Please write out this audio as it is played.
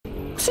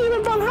team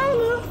in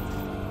Valhalla.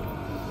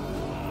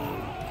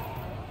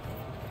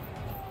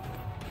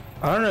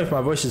 I don't know if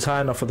my voice is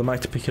high enough for the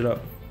mic to pick it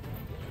up.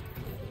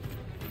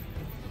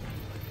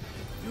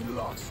 You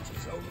lost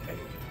zone A.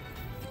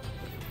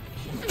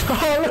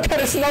 Oh, look at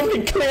this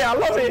lovely clear. I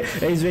love it.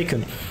 Hey, he's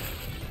vacant.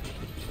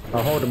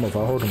 I'll hold him off.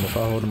 I'll hold him off.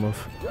 I'll hold him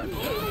off.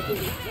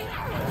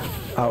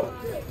 Ow.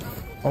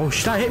 Oh,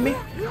 should I hit me?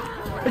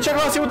 Hey, check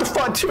out, see what the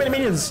fuck? Too many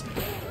minions.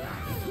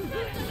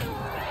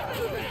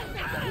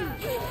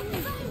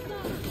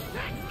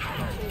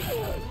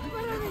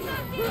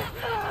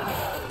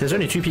 There's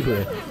only 2 people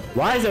here.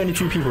 Why is there only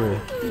 2 people here?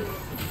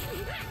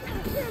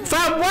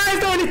 Fam, why is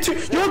there only 2?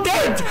 You're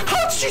dead!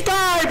 How did you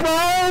die,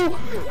 bro?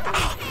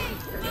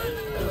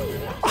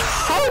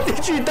 How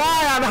did you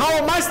die and how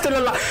am I still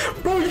alive?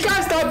 Bro, you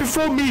guys died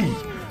before me.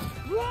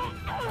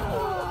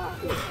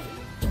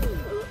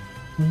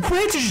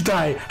 Where did you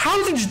die?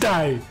 How did you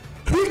die?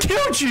 Who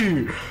killed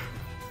you?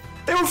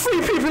 There were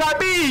 3 people like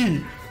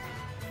me.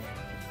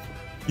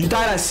 You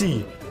died at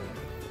sea.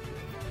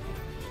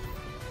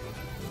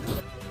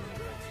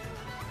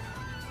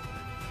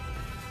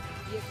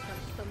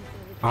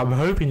 I'm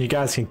hoping you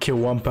guys can kill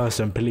 1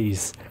 person,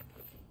 please.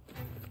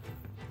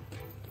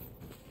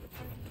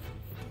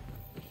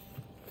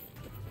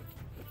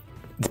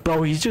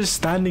 Bro, he's just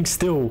standing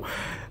still.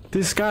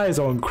 This guy is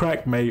on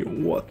crack, mate.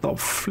 What the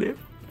flip?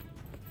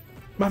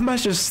 My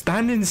man's just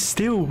standing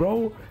still,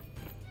 bro.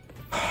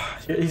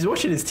 He's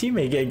watching his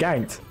teammate get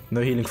ganked.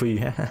 No healing for you.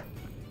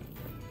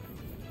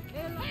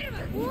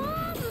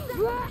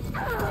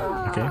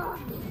 Okay.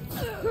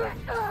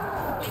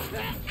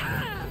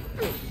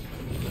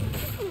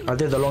 I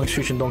did the long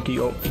execution donkey.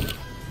 Oh.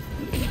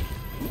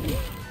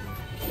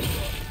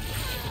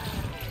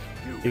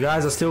 You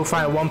guys are still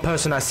fighting 1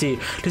 person I see.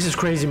 This is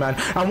crazy, man.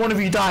 And 1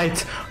 of you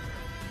died.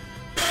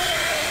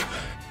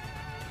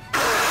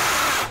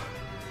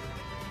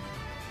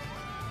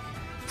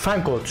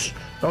 Fine, coach.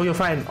 Oh, you're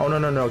fine. Oh, no.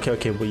 Okay,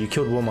 okay. Well, you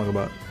killed Warmonger,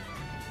 but...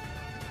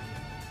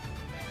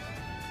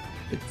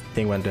 The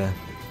thing went there.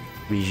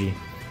 VG.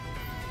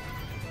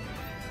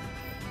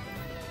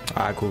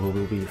 Alright, cool.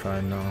 We'll be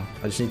fine now.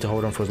 I just need to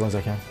hold on for as long as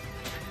I can.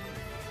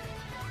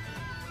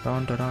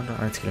 Down.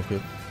 I need to kill him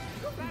quick.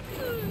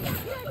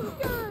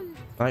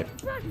 Right.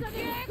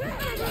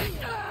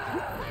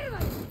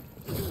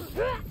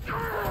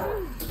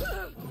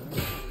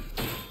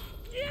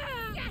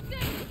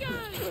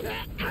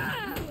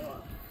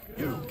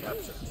 You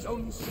captured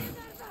zone C.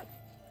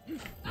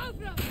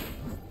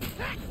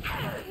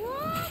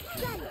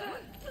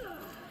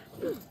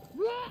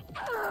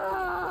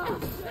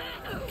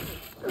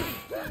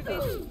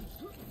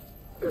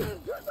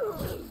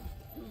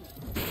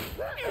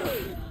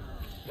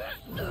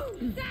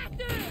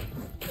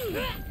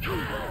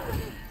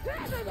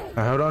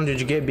 Hold on, did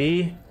you get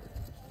B?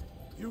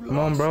 Come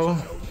on, bro.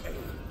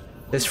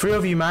 There's 3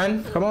 of you,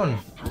 man. Come on.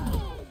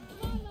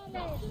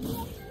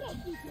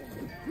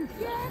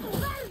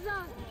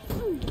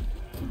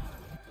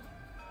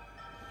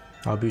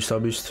 I'll boost.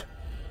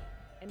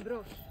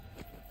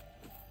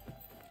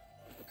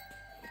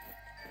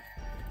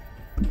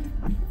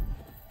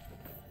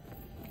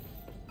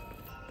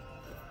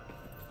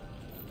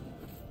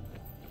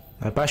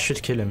 My bash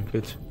should kill him.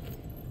 Good.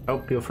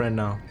 Help your friend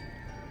now.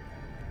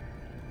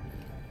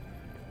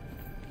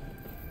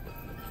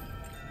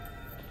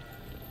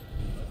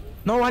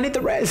 No, I need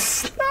the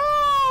rest.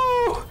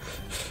 No.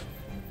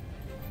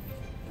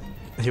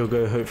 He'll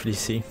go hopefully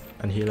C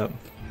and heal up.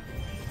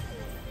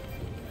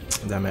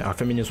 Damn it, our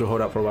minions will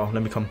hold up for a while.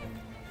 Let me come.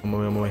 On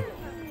my way.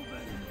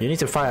 You need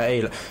to fire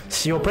A.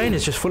 See, your brain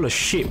is just full of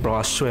shit, bro.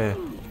 I swear.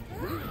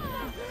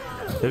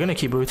 They're gonna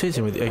keep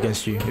rotating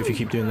against you if you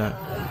keep doing that.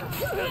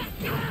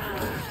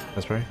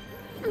 That's right.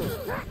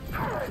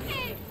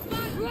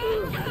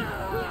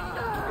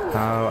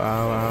 Ow.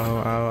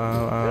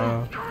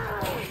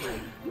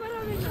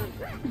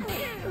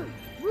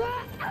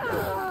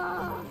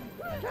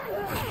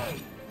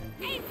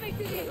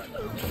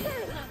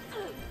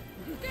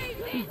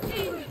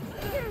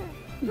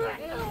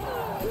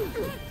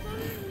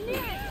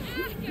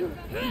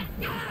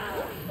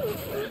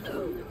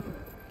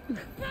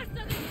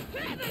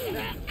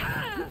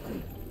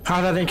 How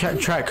that didn't catch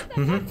track?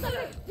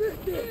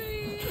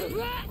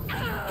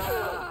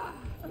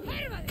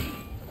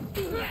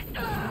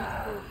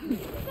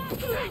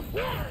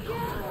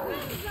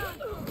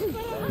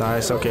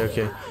 Nice,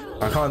 okay.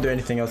 I can't do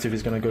anything else if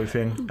he's gonna go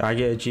thing. I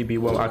get a GB.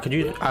 Well, I could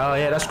use. Oh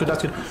yeah, that's good.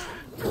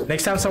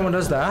 Next time someone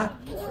does that,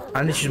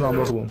 I need to use my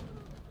unblockable.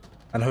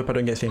 And I hope I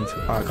don't get thinged.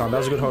 I can't. That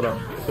was a good hold up.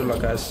 Good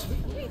luck, guys.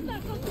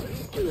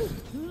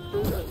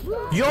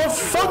 You're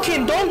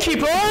fucking donkey,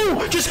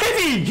 bro! Just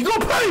heavy! You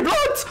got plenty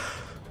blood!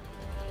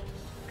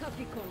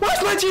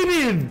 Where's my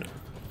GB in?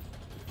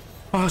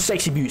 Oh,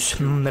 sexy boots.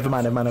 Never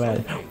mind.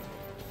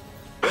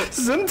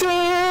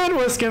 Zuntan,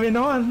 what's going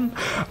on?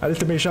 I need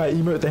to make sure I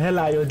emote the hell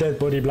out of your dead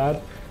body,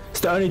 blood. It's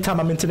the only time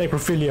I'm into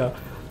necrophilia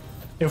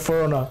in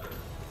For Honor.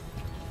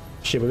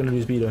 Shit, we're gonna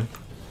lose B though.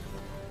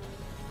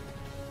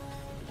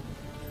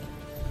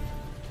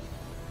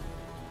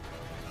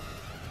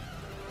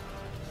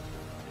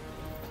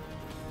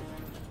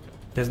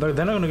 They're not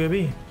gonna go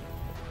B.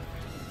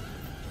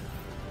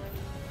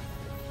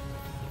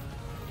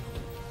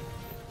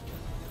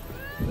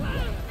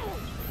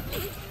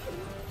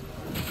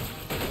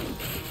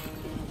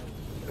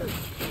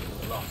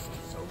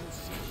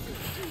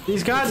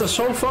 These guys are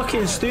so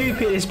fucking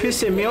stupid, it's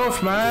pissing me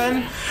off,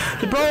 man.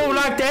 Bro,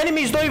 like, the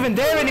enemy's not even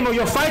there anymore,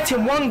 you're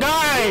fighting one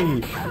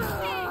guy.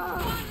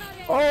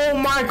 Oh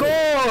my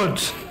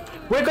god.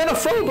 We're gonna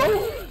throw,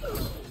 bro.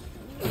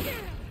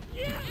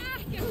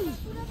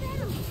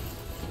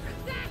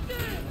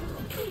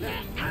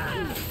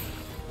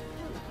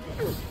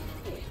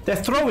 They're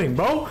throwing,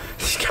 bro.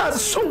 These guys are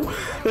so...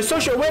 Their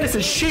social awareness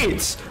is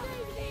shit.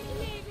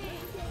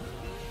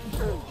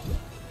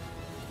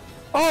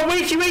 Oh,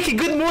 wakey, wakey,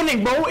 good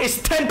morning, bro.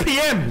 It's 10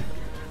 PM.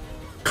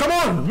 Come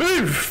on,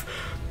 move.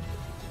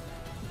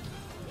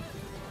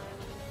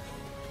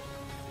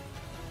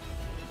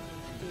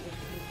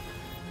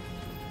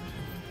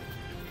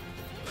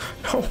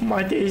 Oh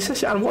my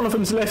days, and one of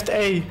them's left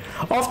A.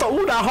 After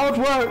all that hard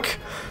work.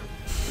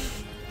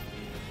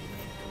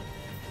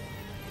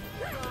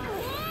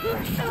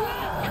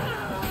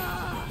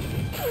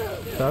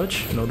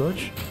 Dodge? No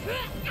dodge?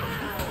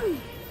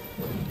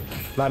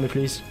 Light me,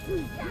 please.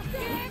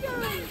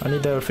 I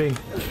need that thing.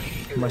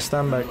 My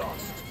stand back.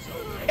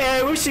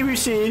 Hey, we'll see.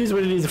 It is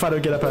what it is if I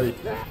don't get up at it.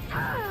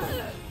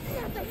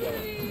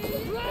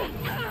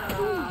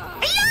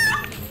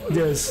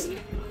 Yes.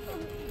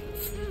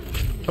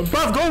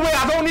 Bruv, go away.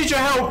 I don't need your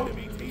help.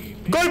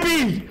 Go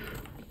B.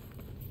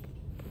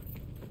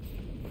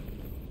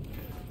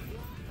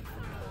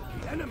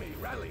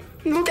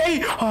 Look,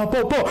 hey, oh,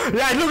 Bo,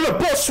 like, look,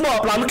 Bo's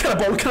smart, like, look at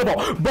the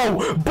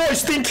Bo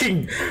is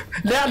thinking.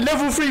 That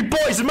level 3 Bo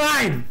is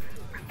mine.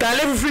 That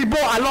level 3 Bo,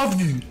 I love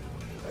you.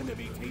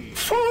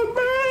 Fuck,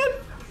 man.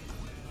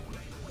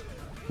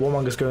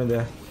 Warmonger's going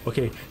there.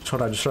 Okay,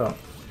 shut up.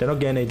 They're not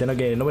getting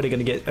A, Nobody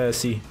gonna get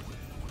C.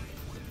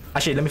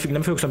 Actually, let me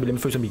focus on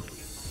B,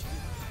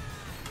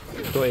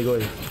 Go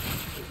A.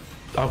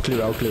 I'll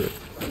clear it.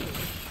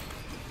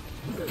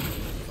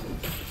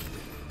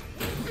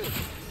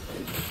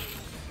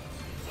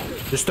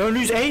 Just don't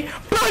lose A.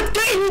 Blood,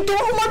 get in the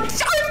door, my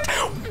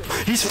child!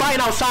 He's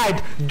fighting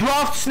outside.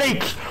 Draft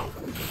snake.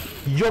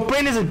 Your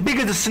brain is as big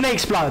as the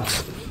snake's blood.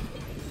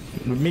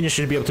 Minions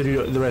should be able to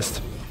do the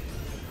rest.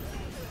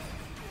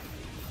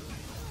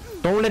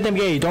 Don't let them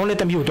get A. Don't let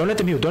them heal.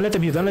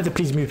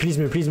 Please move.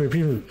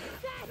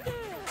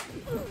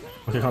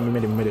 Okay, come, we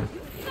made it.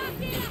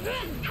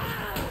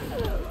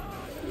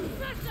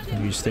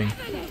 Use thing.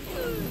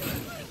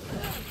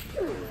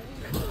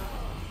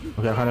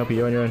 Okay, I can't help you.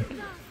 You're on your own.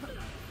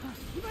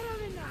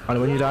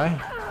 Only when you die.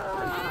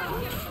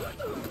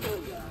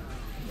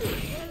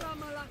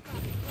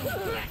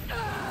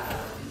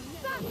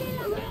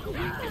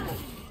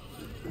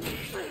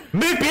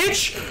 Move,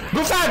 bitch!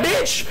 Go fire,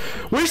 bitch!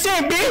 What are you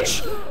saying,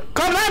 bitch?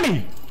 Come at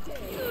me!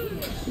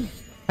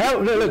 Hell,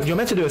 look, you're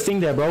meant to do a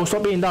thing there, bro.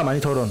 Stop being dumb. I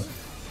need to hold on.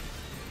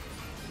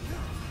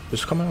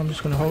 Just come on, I'm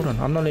just gonna hold on.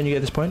 I'm not letting you get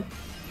this point.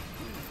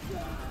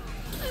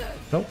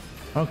 Nope,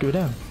 I don't give a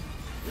damn.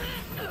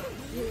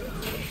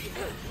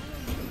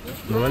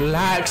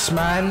 Relax,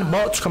 man.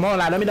 Bots, come on,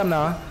 like, let me down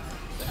now.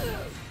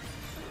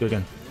 Do it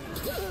again.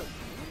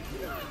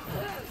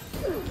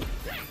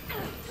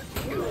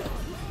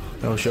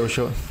 Oh, sure.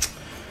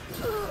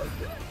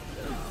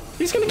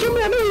 He's gonna kill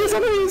me. I know he is.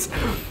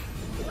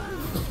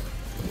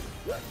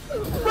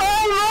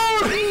 Roll.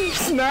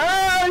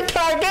 No, you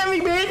can't get me,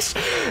 bitch.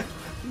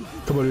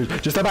 Come on,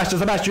 dude. Just a bash.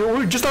 Just a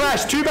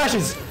bash. 2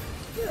 bashes.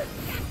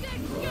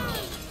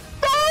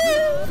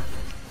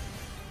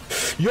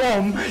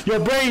 Your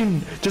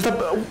brain just a...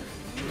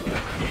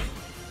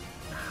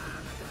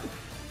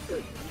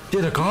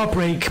 Did a car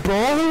break,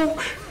 bro?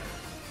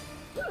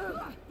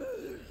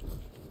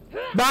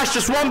 Bash,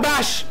 just 1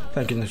 bash.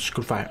 Thank goodness,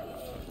 good fight.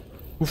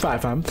 Good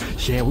fight, fam.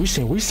 Yeah, we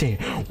sing.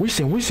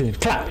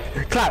 Clap.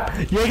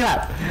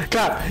 Yeah,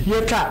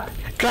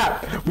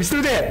 clap. We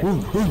still there.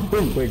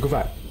 Wait, good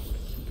fight.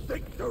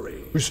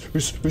 Victory.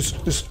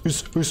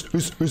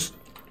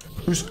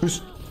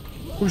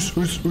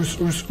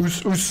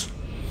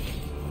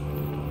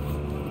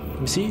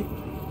 You see?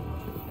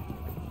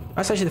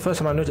 That's actually the first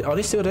time I noticed. Are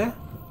they still there?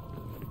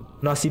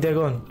 No, see, they're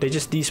gone. They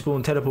just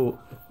despawn, teleport.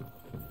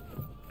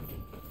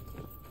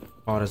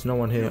 Oh, there's no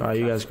one here. Alright,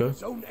 you guys go.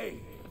 Alright,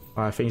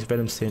 I think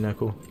Venom's staying there.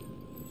 Cool.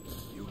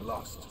 You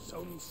lost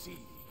Zone C.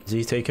 Is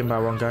he taken by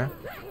 1 guy?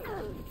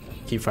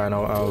 Keep fighting.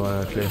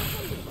 I'll clear.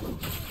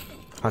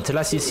 Until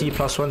I see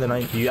C+1,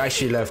 then you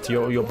actually left.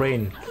 Your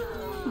brain.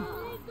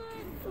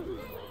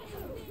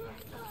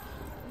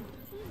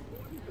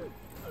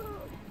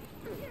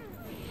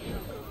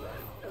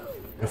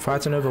 You're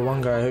fighting over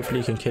 1 guy, hopefully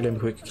you can kill him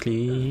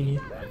quickly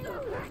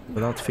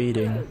without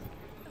feeding.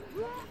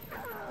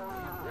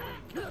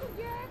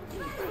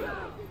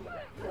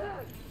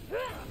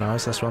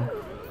 Nice, that's 1.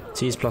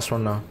 C is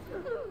 +1 now.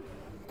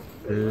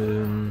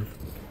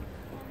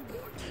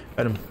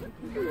 Venom.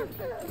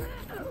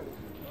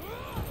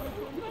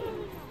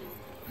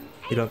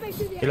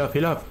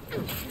 Heal up.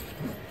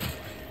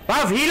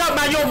 Bruv, heal up,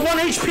 man. You're 1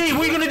 HP.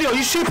 What are you gonna do? Are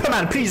you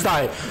Superman? Please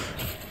die.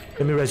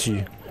 Let me res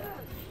you.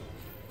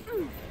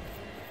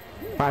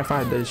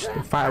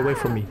 Fight away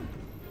from me.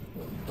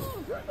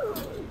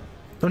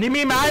 Don't hit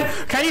me, man.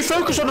 Can you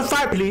focus on the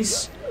fight,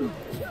 please?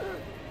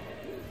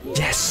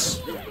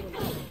 Yes.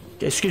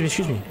 Okay,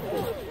 excuse me.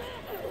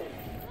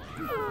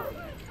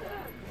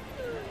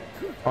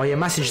 Oh, yeah,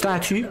 message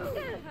that too.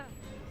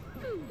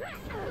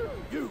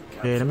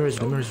 Yeah, let me res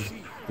you.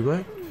 You go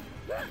ahead.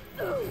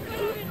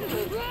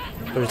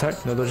 Dodge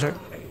attack. No, dodge attack.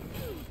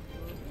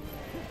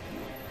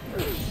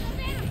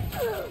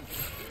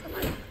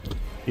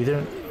 You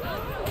didn't.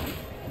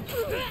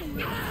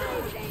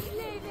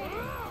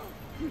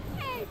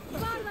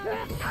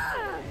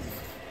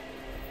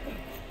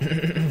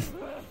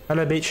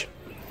 Hello, bitch.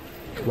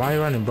 Why are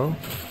you running, bro?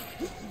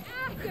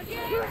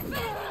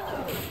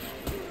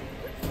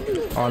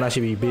 Oh, that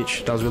should be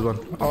bitch. That was a good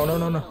one. Oh,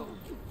 no.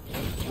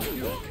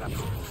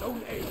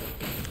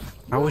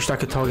 I wish I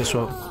could target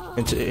swap.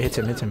 Hit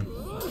him.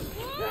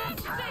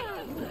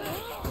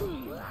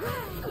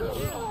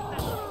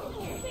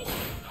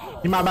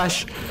 You might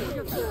bash.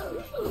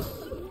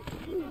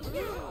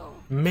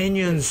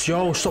 Minions,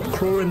 yo, stop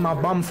clawing my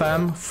bum,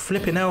 fam.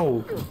 Flipping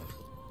hell.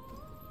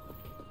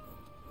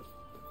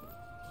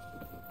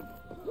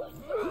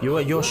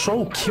 You're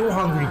so kill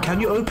hungry.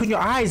 Can you open your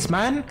eyes,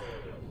 man?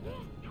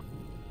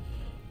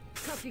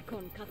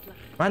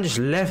 Man just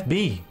left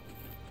B.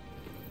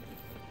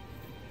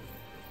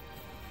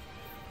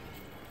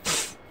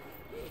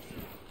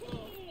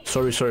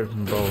 Sorry,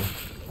 bro.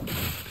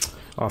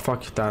 Oh,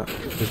 fuck that.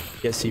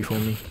 Just get C for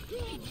me.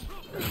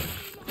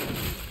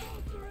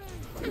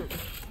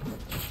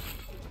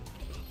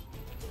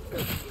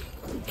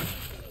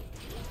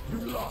 You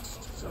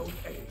lost Zone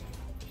A.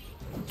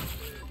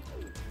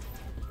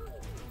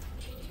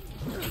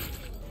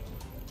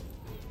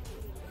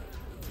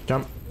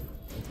 Jump.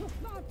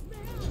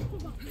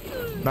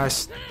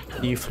 Nice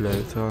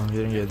deflect. Oh,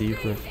 you didn't get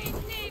deflect.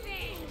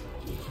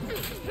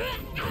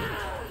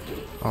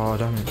 Oh,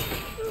 damn it.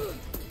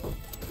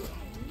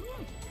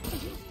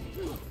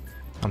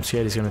 I'm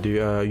scared he's gonna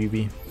do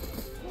UB.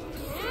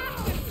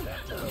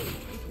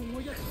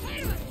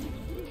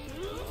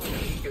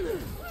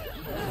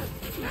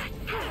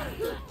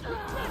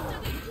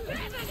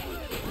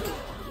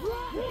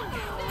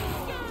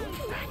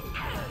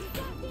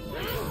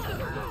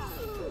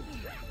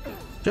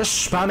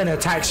 Just spamming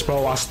attacks,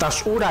 bro.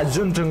 That's all that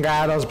Zunzun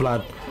guy does,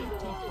 blood.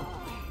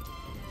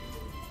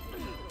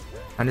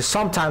 And it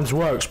sometimes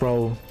works,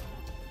 bro.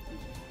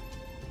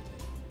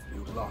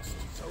 You lost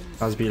Zone C.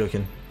 How's B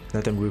looking?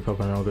 Let them group up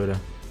and I'll go there.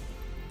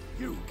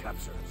 You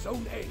capture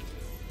Zone A.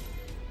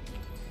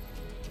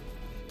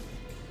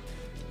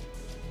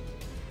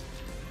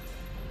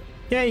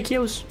 Yeah, he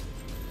kills.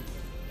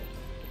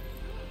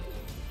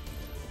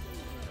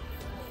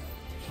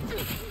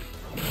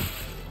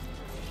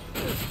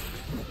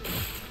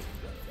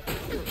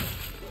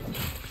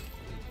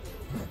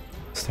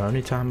 It's the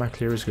only time my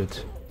clear is good.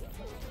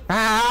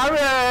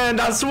 Aaron,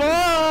 that's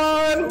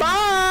one!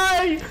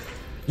 Bye!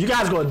 You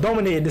guys got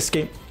dominated this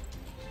game.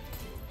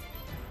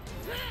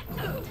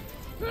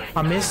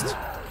 I missed.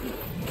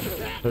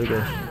 There we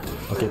go.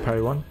 Okay,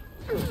 parry one.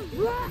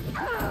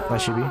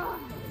 Nice UB.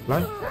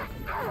 Light.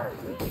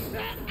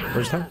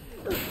 Where's that?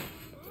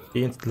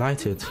 He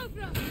lighted.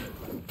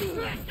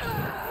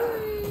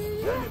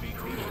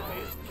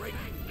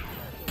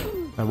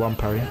 And one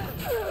parry.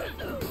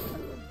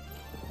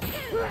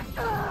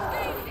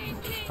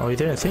 Oh, he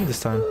didn't think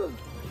this time.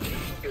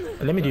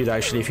 Let me do that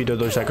actually. If you don't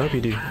dodge that, I hope you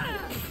do.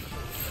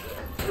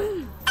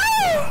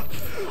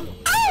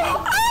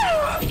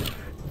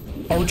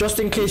 Oh, just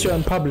in case you're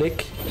in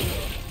public,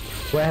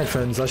 wear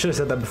headphones. I should have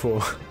said that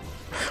before.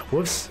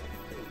 Whoops.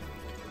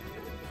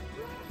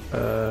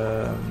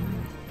 Are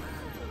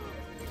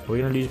we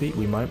gonna lose beat?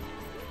 We might.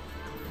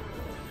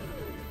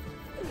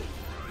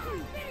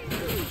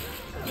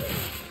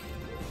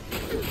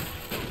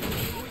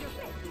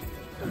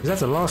 Is that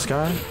the last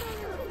guy?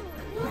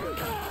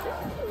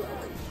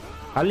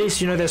 At least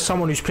you know there's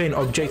someone who's playing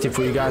objective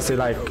for you guys to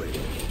like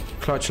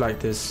clutch like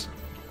this.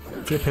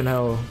 Flipping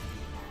hell.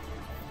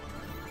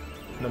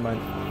 Never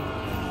mind.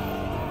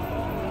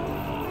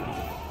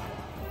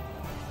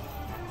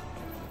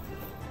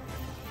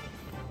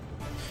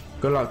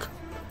 Good luck.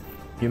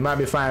 You might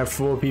be firing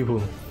 4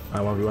 people. I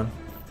 1v1.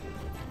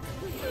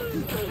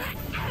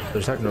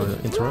 There's that no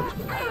interrupt.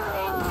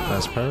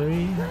 That's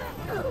parry.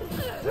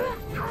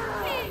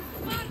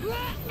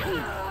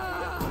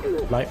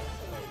 Light.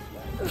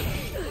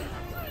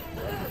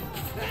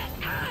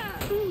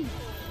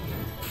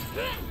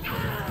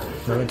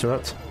 No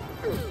interrupt.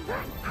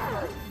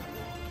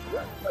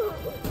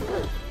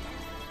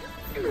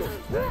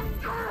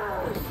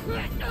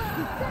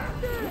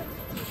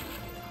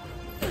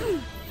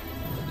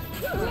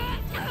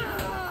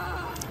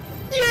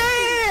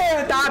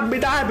 Yeah!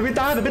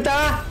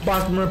 Die!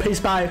 But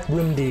replaced by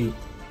Windy.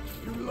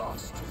 You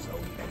lost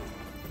Zone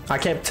I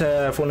kept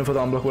falling for the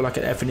unblockable like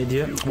an effing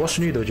idiot. What's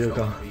new though,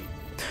 Joker?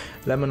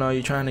 Lemon, are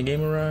you trying to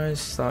gamerize?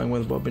 Starting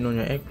with bobbing on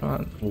your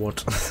eggplant?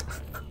 What?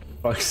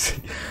 Fuck's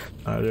sake.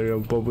 They're gonna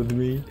bob with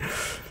me.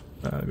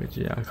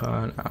 Yeah, I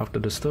can't. After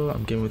the store,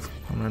 I'm game with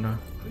him right now.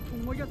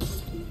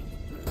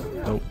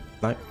 Nope.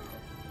 Like.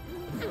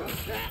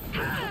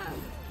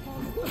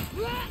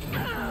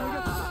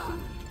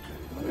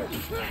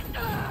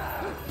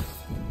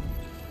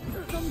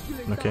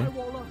 Okay.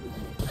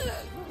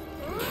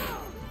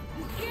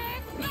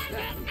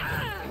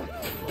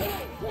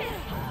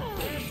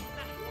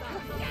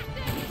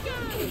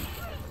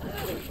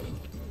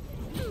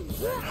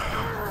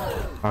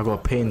 I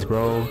got pains,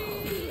 bro.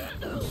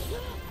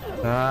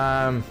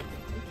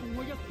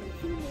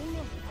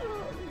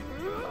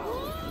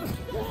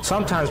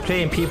 Sometimes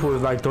playing people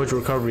with like dodge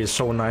recovery is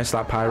so nice,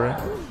 like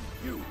pirate.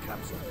 You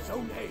capture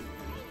Zone A.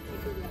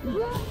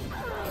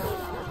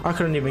 I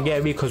couldn't even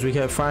get B because we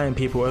kept firing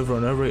people over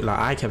and over. Like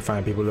I kept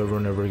firing people over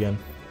and over again.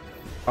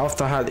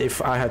 After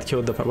if I had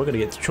killed the, we're gonna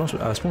get small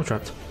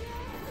trapped.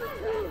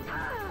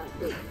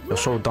 You're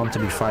so dumb to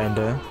be firing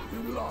there.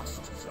 You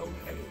lost Zone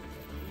A.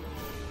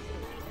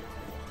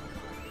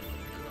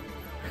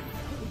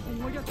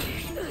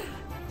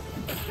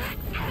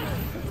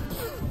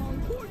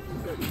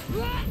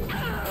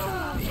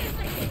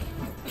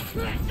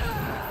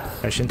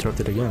 I should interrupt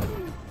it again.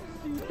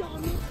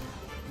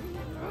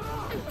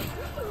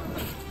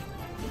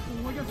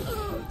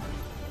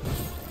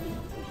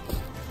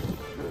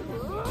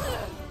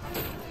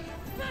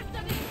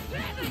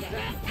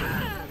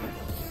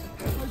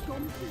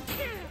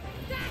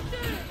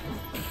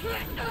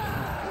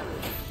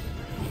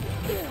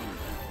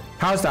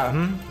 How's that,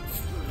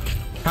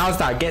 How's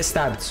that? Get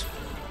stabbed.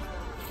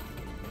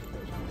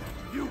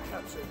 You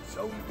captured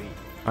Zone B.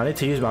 I need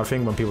to use my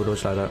thing when people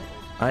dodge like that.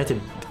 I need to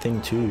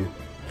think too.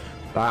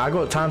 Like, I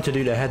got time to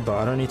do the head, but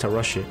I don't need to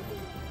rush it.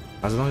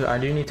 As long as I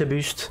do need to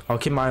boost, I'll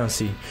keep my eye on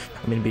C.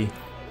 I mean B.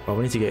 But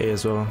we need to get A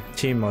as well.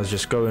 Team was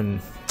just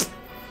going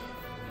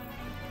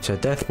to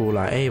death ball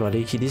like A, but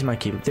these might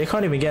keep. They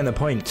can't even get in the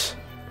point.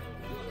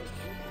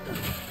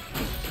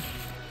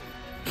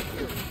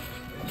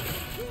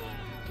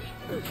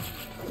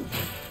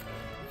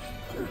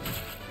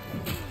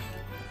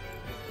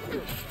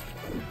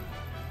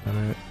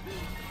 Alright.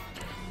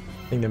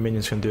 I think the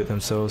minions can do it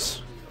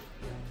themselves.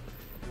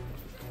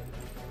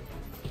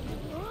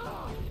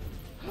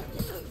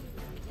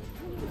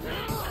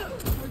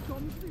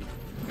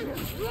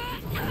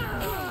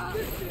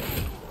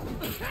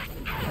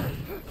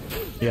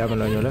 You haven't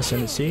learned your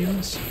lesson, it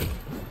seems.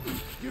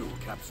 You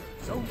captured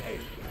Zone A.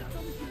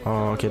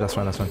 Oh, okay, that's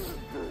fine, that's fine.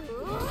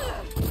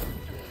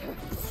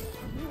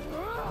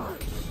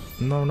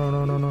 No, no,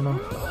 no, no, no, no.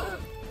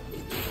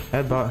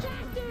 Headbutt.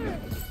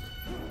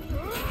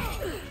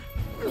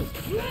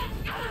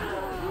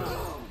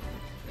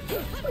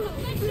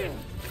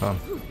 Come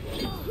on.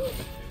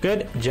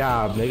 Good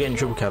job. They're getting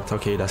triple capped.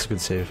 Okay, that's a good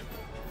save.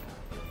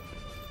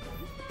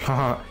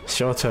 Haha, it's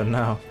your turn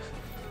now.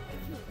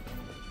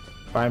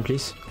 Fine,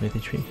 please.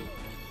 Anything tree.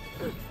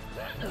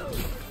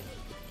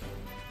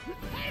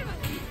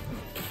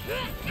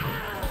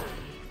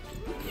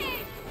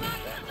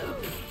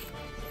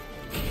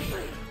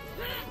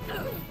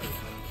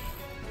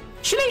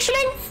 Shilling,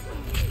 shilling!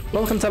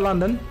 Welcome to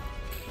London.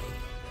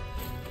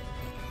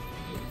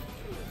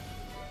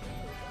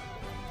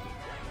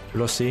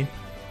 Lost C.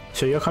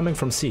 So you're coming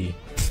from C.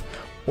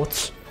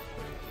 What?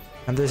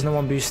 And there's no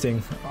one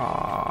boosting.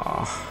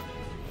 Ah.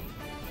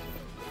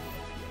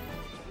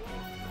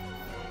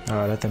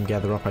 Alright, let them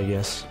gather up, I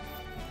guess.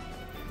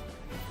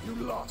 You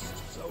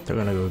lost Zone. They're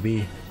gonna go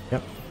B.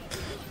 Yep.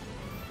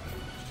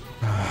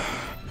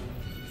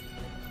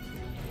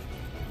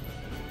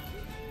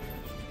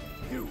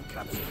 You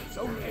captured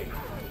Zone A.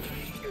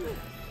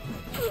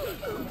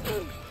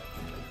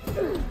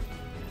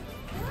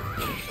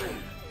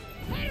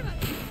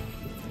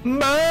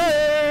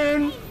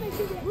 Man!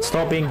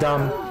 Stop being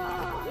dumb.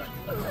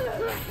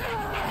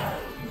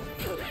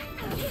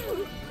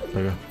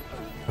 There we go.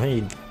 I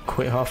think he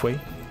quit halfway.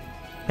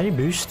 Can you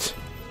boost?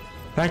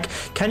 Like,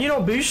 can you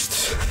not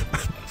boost?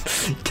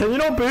 Can you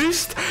not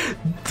boost?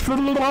 Let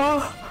me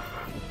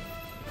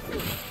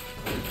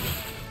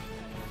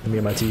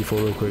get my T4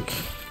 real quick.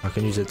 I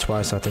can use it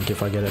twice, I think,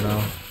 if I get it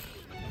now.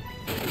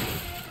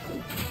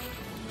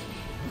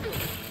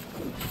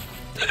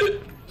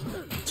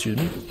 Excuse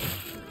me.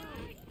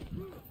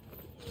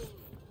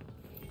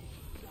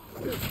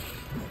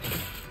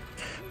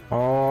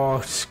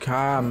 Oh,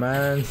 Scar,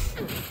 man.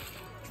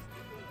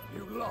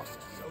 You lost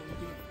Zone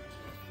B.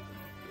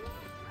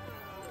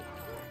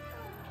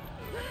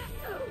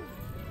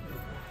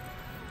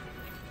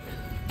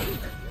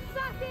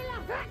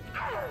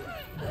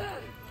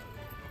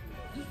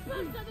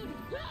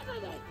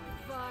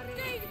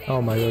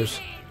 Oh my gosh.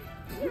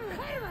 You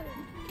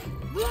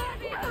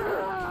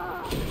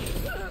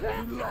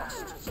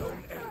lost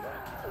Zone A.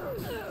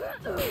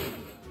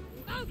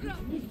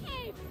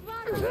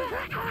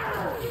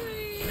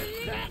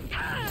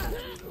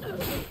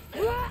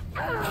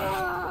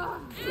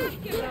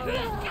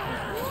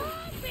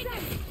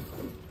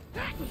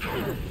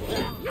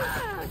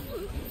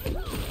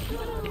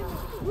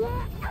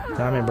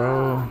 Damn it,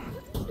 bro.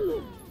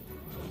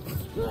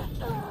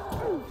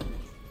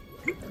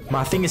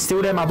 My thing is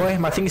still there, my boy.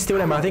 My thing is still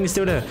there. My thing is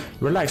still there.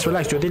 Relax,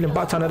 relax. You're dealing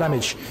butt ton of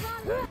damage.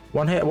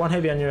 One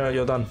heavy, and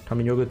you're done. I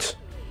mean, you're good. Is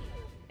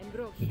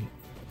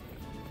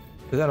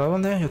that another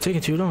one there? You're taking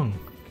too long.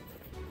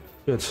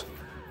 Good.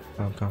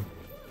 Come.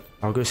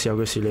 I'll go see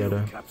later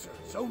though. Capture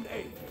Zone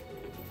A.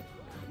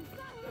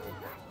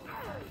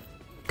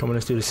 Come on,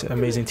 let's do this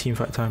amazing team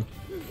fight time.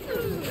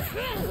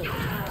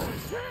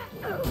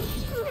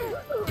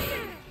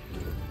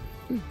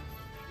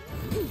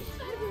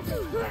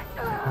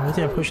 I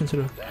think I'm pushing to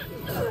the...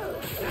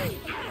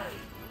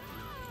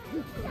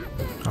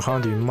 I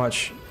can't do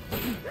much.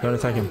 Don't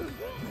attack him.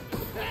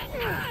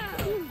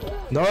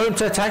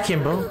 Don't attack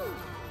him, bro.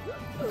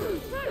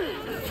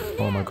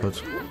 Oh my god.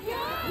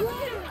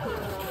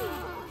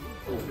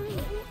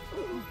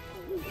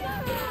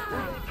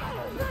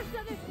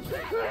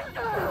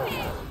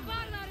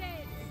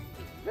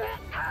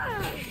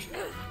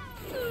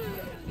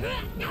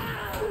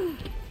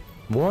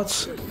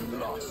 What? You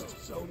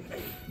lost Zone A.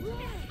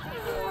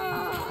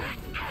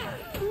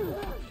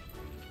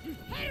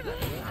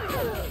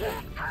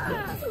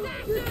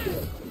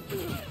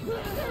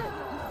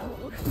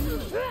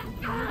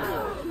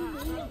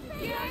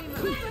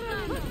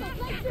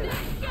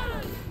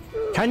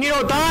 Can you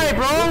not die,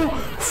 bro?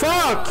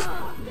 Fuck!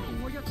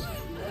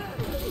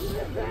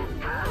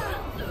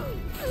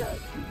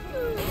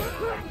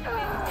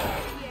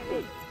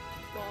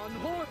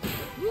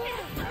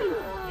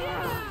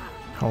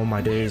 Oh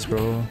my days,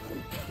 bro.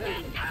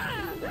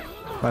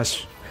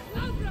 Nice.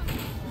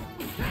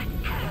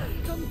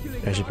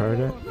 Actually parried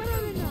it.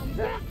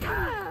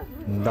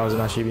 That was a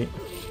nice beat.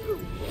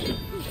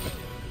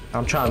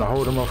 I'm trying to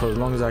hold him off for as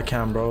long as I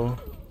can, bro.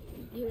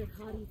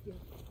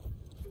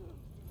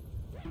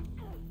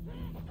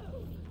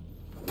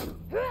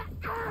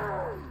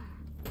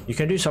 You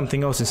can do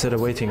something else instead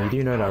of waiting. You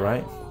do know that,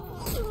 right?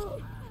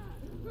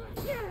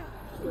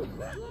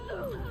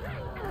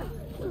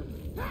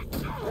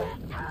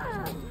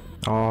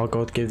 Oh,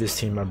 God, give this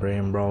team my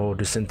brain, bro.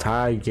 This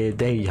entire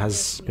day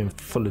has been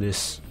full of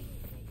this.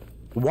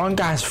 One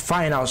guy's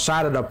fighting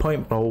outside of the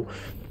point, bro.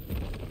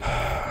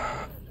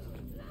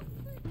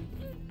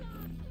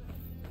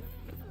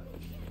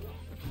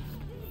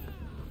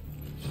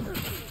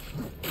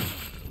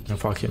 Oh,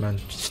 fuck it, man.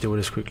 Just deal with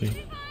this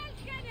quickly.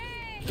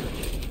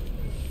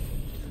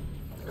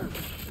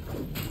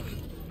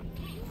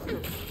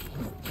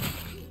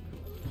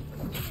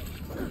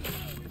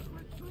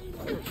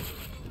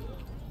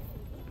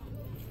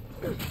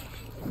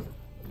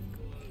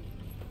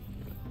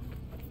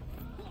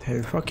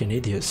 They're fucking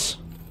idiots.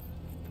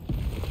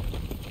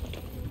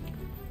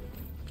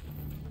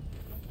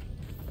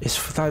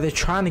 It's like they're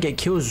trying to get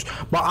kills,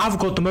 but I've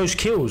got the most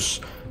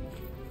kills.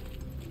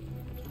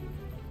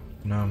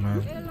 No,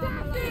 man.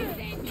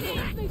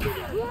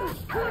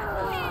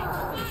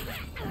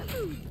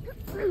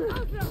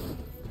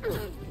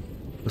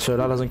 So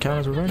that doesn't count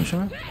as revenge,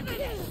 huh?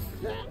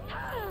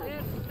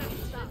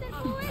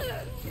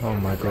 Oh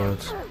my god.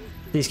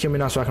 Please kill me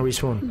now so I can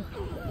respawn.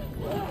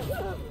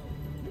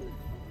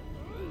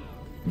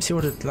 Let me see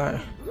what it's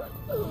like.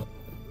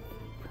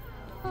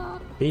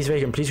 B's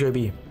vacant, please go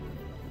B.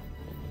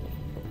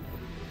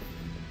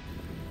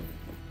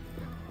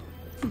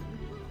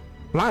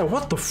 Like,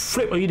 what the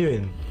flip are you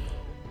doing?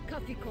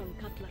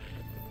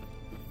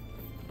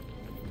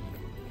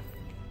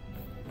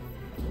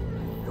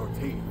 Your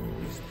team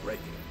is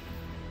breaking.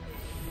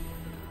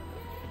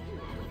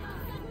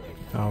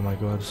 Oh my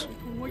god.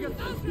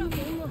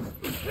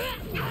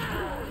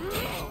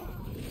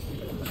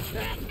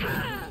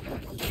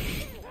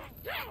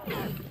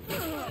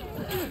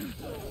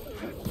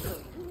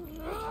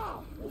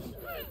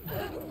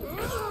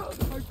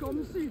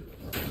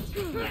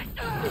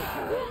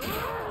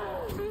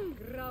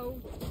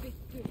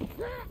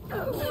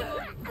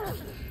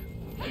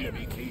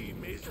 Enemy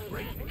team is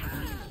breaking.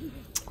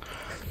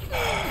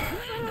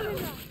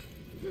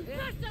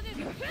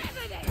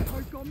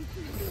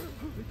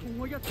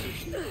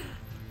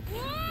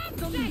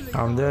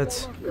 I'm dead.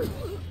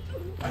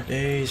 My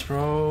days,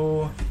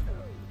 bro.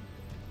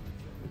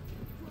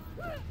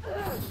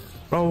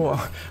 Bro,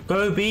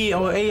 go B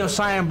or A or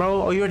Cyan,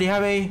 bro. Or you already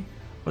have A.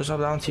 What's up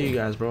down to you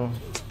guys, bro?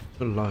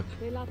 Good luck.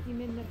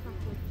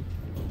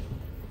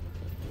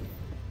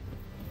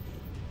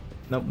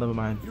 Nope, never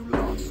mind. You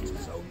lost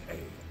Zone A.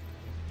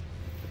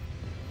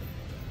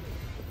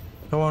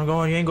 Go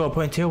on, you ain't got a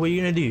point here. What are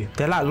you gonna do?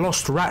 They're like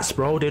lost rats,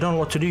 bro. They don't know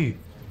what to do.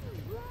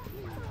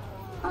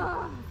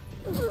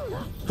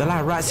 They're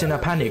like rats in a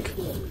panic.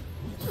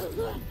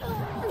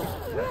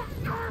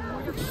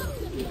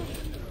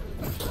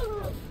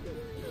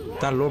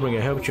 That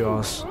Lawbringer helped your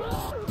ass.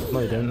 No,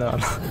 you didn't. No.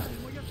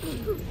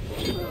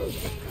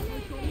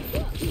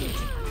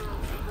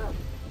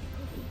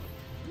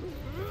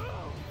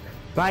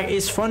 Like,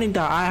 it's funny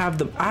that I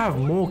have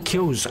more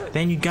kills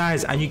than you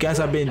guys, and you guys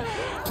have been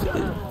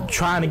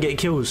trying to get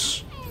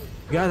kills.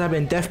 You guys have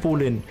been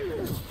deathballing,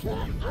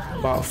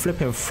 but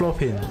flipping,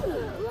 flopping.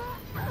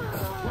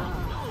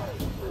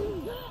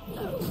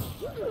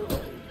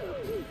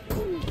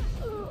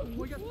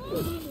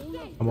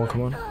 Come on,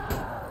 come on.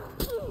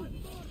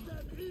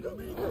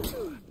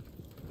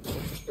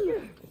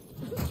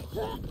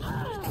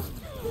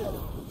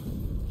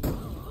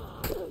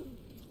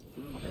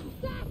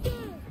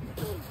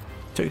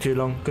 Took too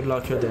long. Good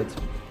luck, you're dead.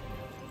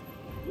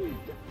 Wait,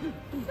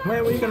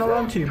 where are you gonna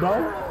run to,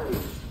 bro?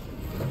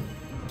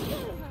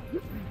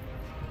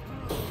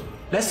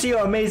 Let's see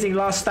your amazing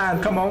last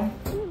stand. Come on.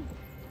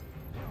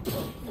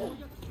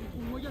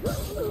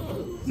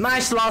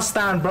 Nice last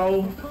stand,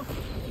 bro.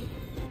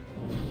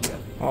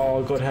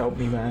 Oh, God help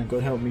me, man.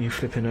 God help me,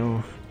 flipping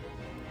hell.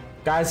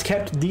 Guys,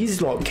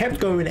 these lot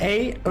kept going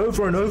A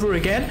over and over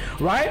again,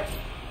 right?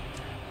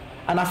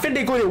 And I think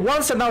they got it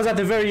once, and that was at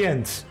the very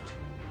end.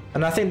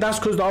 And I think that's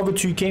because the other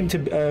two came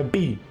to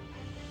B.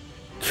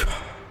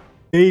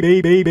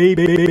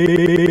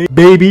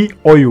 Baby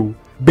oil.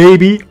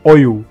 Baby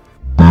oil.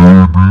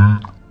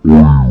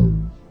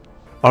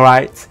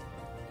 Alright.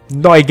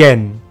 Not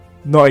again.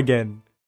 Not again.